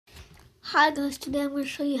Hi guys, today I'm going to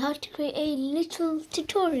show you how to create a little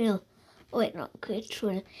tutorial. Oh wait, not create a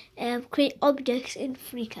tutorial. Create objects in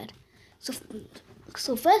FreeCAD.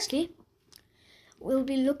 So firstly, we'll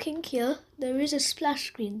be looking here. There is a splash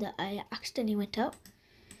screen that I accidentally went out.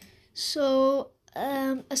 So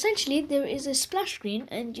essentially there is a splash screen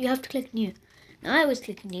and you have to click new. Now I always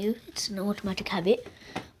click new, it's an automatic habit.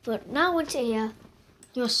 But now once you're here,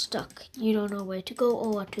 you're stuck. You don't know where to go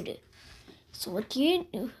or what to do. So what do you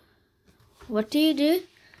do?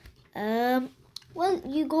 Well,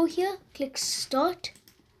 you go here, click start,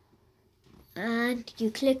 and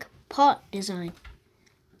you click part design.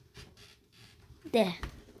 There.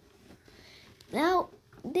 Now,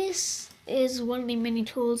 this is one of the many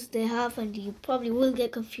tools they have, and you probably will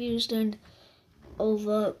get confused and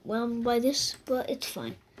overwhelmed by this, but it's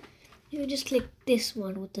fine. You just click this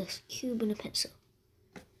one with the cube and a pencil.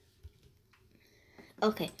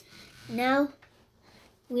 Okay, now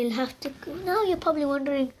we'll have to. Now you're probably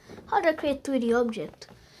wondering, how do I create a 3D object?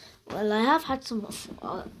 Well, I have had some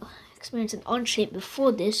experience in Onshape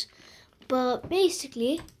before this, but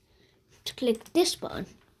basically, to click this button,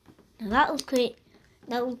 now that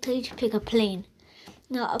will tell you to pick a plane.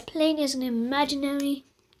 Now, a plane is an imaginary,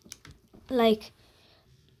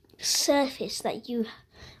 surface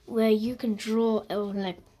where you can draw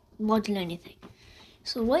or model anything.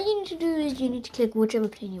 So what you need to do is you need to click whichever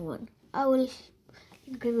plane you want.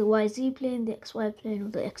 You can click the YZ plane, the XY plane, or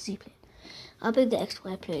the XZ plane. I'll pick the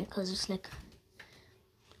XY plane because it's like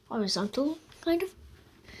horizontal, kind of.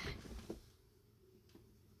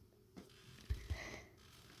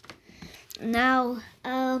 Now,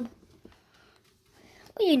 what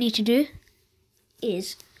you need to do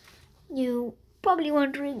is, you're probably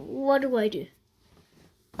wondering, what do I do?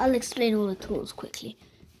 I'll explain all the tools quickly.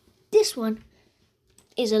 This one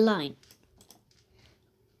is a line.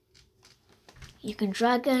 You can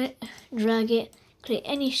drag it, create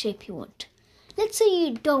any shape you want. Let's say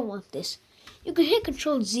you don't want this. You can hit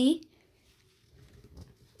Ctrl Z,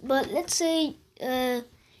 but let's say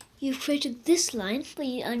you've created this line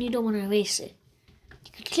and you don't want to erase it.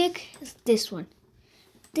 You can click this one.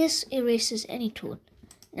 This erases any tool.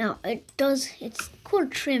 Now it's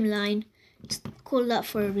called trim line. It's called that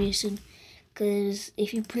for a reason, because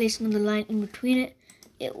if you place another line in between it,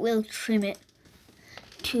 it will trim it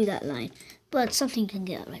to that line. But something can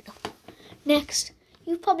get out right now. Next,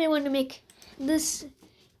 you probably want to make, this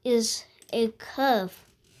is a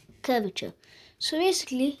curvature. So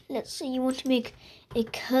basically, let's say you want to make a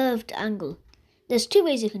curved angle. There's two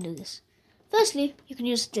ways you can do this. Firstly, you can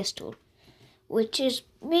use this tool, which is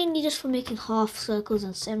mainly just for making half circles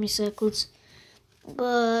and semicircles.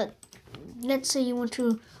 But let's say you want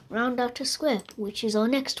to round out a square, which is our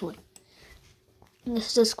next one. And this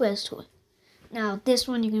is the squares tool. Now this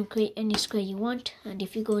one you can create any square you want, and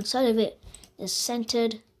if you go inside of it, there's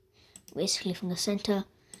centered, basically from the center,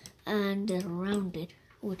 and there's rounded,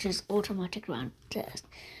 which is automatic rounded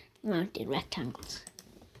rectangles,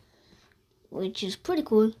 which is pretty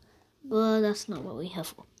cool, but that's not what we have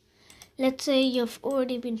for. Let's say you've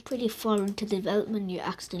already been pretty far into development and you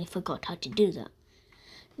accidentally forgot how to do that.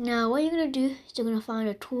 Now what you're going to do is you're going to find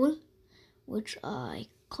a tool, which I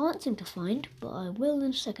can't seem to find, but I will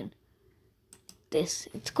in a second.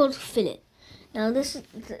 It's called fillet. Now it's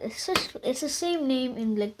the same name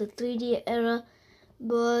in the 3D era,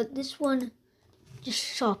 but this one just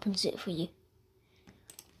sharpens it for you.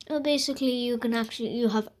 Basically you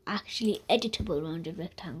have actually editable rounded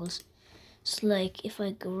rectangles. So like if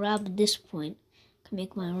I grab this point, I can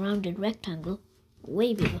make my rounded rectangle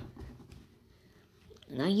way bigger.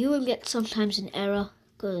 Now you will get sometimes an error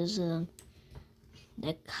because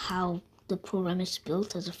how the program is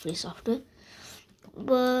built as a free software.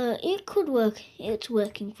 But it could work. It's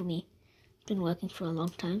working for me. It's been working for a long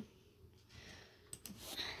time.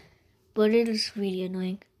 But it is really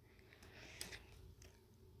annoying.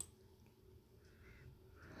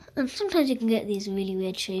 And sometimes you can get these really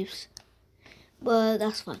weird shapes. But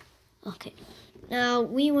that's fine. Okay. Now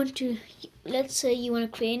we want to, let's say you want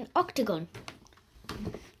to create an octagon,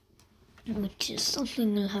 which is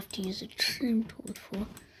something I'll have to use a trim tool for.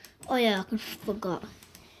 Oh yeah, I forgot.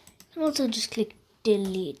 You can also just click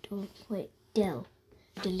delete, or wait,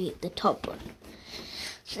 delete the top one.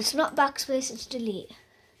 So it's not backspace, it's delete.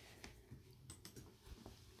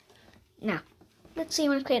 Now, let's say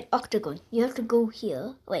you want to create an octagon. You have to go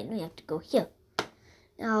here. Wait, no, you have to go here.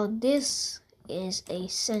 Now this is a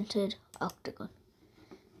centered octagon.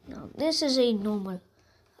 Now this is a normal,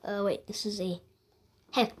 this is a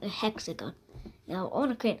hexagon. Now I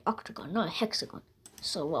want to create an octagon, not a hexagon.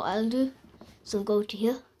 So what I'll do is I'll go to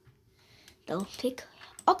here, double click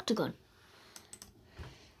octagon.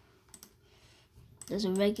 there's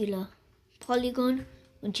a regular polygon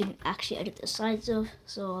which you can actually edit the sides of.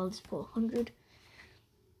 So I'll just put 100.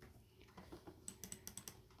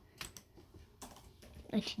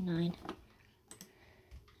 99.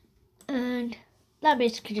 And that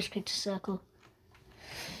basically just creates a circle.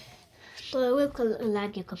 So it will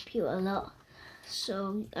lag your computer a lot.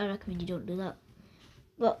 So I recommend you don't do that.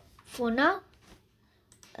 But for now,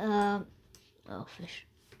 oh fish.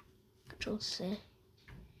 Control C.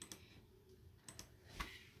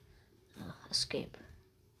 Escape.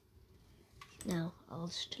 Now I'll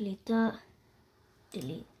just delete that,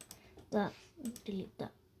 delete that, delete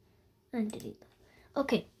that, and delete that.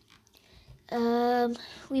 Okay.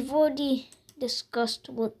 We've already discussed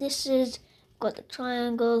what this is. We've got the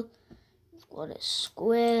triangle. We've got a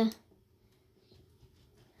square.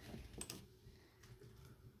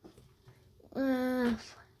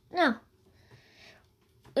 Now,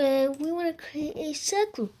 we want to create a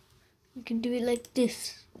circle. We can do it like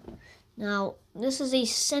this. Now, this is a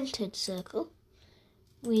centered circle.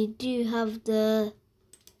 We do have the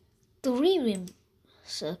 3-rim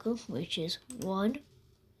circle, which is 1,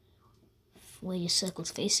 where your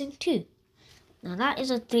circle's facing, 2. Now that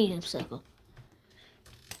is a 3-rim circle.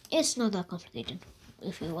 It's not that complicated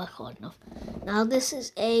if you work hard enough. Now this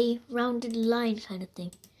is a rounded line kind of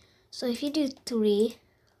thing. So if you do 3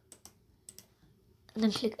 and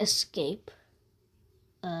then click escape.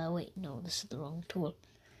 Wait, no, this is the wrong tool.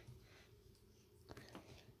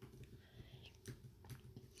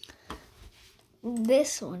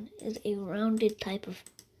 This one is a rounded type of.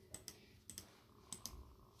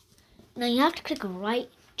 Now you have to click right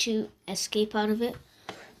to escape out of it,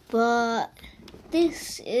 but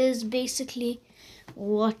this is basically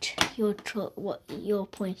what your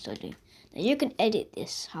points are doing. Now you can edit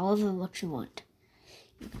this however much you want.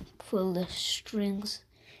 You can pull the strings.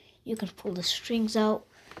 You can pull the strings out,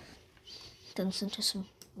 turn this into some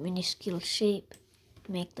minuscule shape,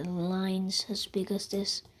 make the lines as big as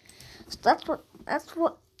this. So that's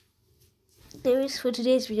what there is for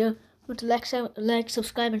today's video. Remember to like,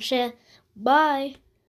 subscribe, and share. Bye.